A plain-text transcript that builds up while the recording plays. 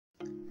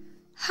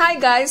Hi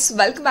guys,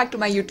 welcome back to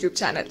my YouTube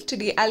channel.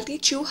 Today I'll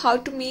teach you how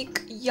to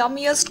make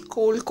yummiest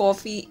cold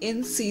coffee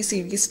in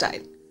CCD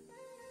style.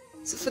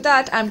 So for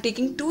that I'm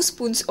taking 2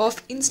 spoons of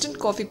instant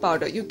coffee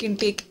powder. You can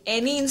take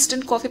any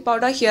instant coffee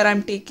powder. Here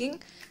I'm taking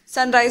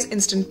Sunrise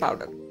instant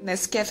powder,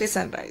 Nescafe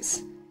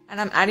Sunrise. And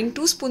I'm adding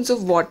 2 spoons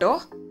of water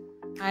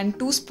and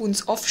 2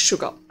 spoons of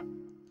sugar.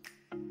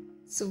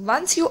 So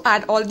once you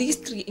add all these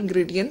 3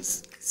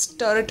 ingredients,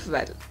 stir it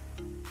well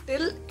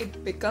till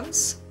it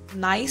becomes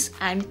nice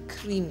and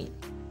creamy.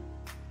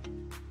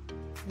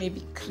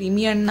 Maybe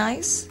creamy and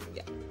nice,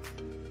 yeah.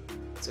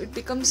 So it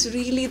becomes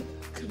really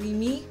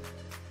creamy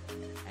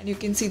and you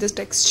can see the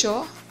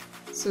texture.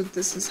 So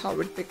this is how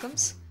it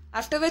becomes.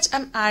 After which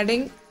I'm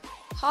adding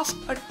half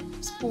a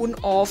spoon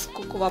of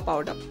cocoa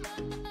powder.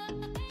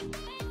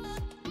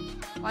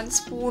 1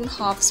 spoon,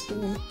 half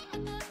spoon,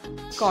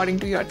 according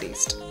to your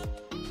taste.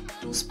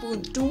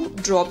 2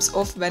 drops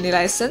of vanilla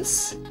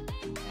essence,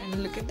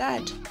 and look at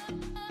that.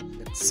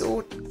 It's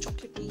so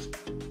chocolatey.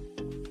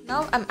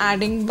 Now I'm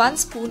adding 1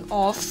 spoon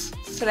of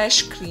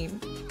fresh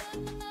cream.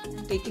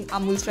 I'm taking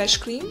Amul fresh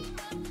cream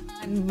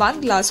and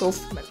 1 glass of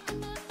milk.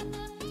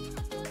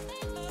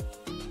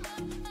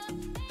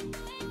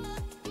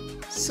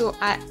 So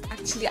I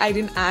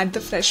didn't add the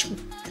fresh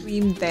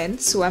cream then,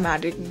 so I'm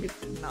adding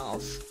it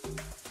now.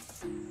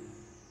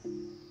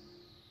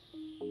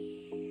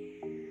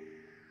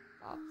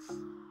 Wow.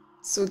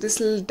 So this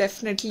will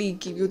definitely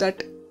give you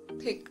that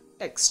thick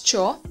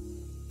texture.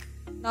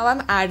 Now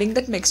I'm adding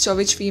that mixture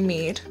which we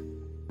made.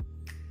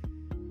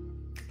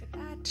 Look at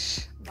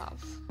that. Wow.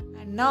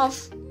 And now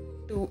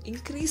to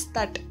increase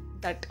that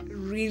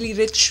really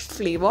rich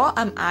flavor,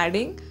 I'm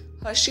adding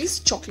Hershey's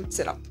chocolate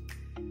syrup.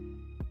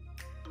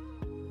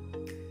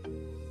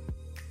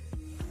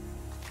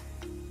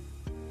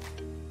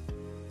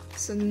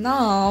 So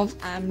now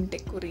I'm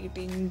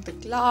decorating the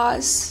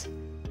glass.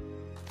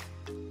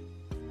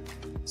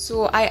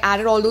 So I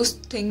added all those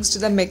things to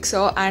the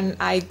mixer and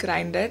I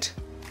grind it.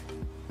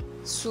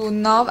 So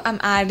now I'm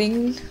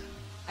adding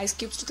ice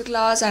cubes to the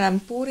glass and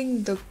I'm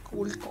pouring the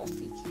cold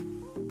coffee.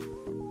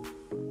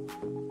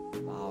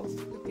 Wow,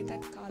 look at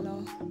that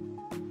color.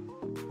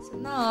 So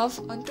now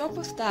on top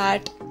of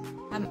that,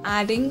 I'm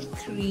adding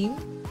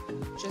cream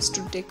just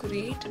to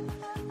decorate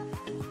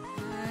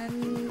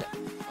and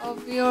a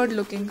weird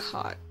looking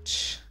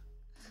heart.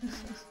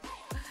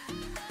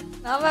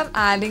 Now I'm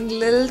adding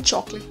little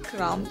chocolate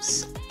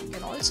crumbs. You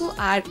can also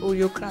add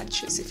Oreo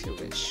crunches if you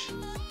wish.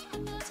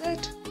 That's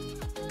it.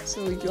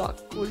 So your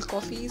cold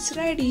coffee is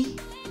ready.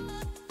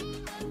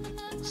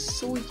 It looks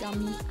so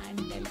yummy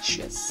and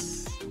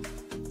delicious.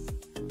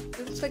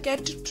 Don't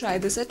forget to try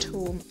this at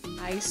home.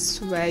 I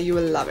swear you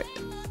will love it.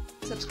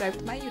 Subscribe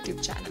to my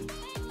YouTube channel.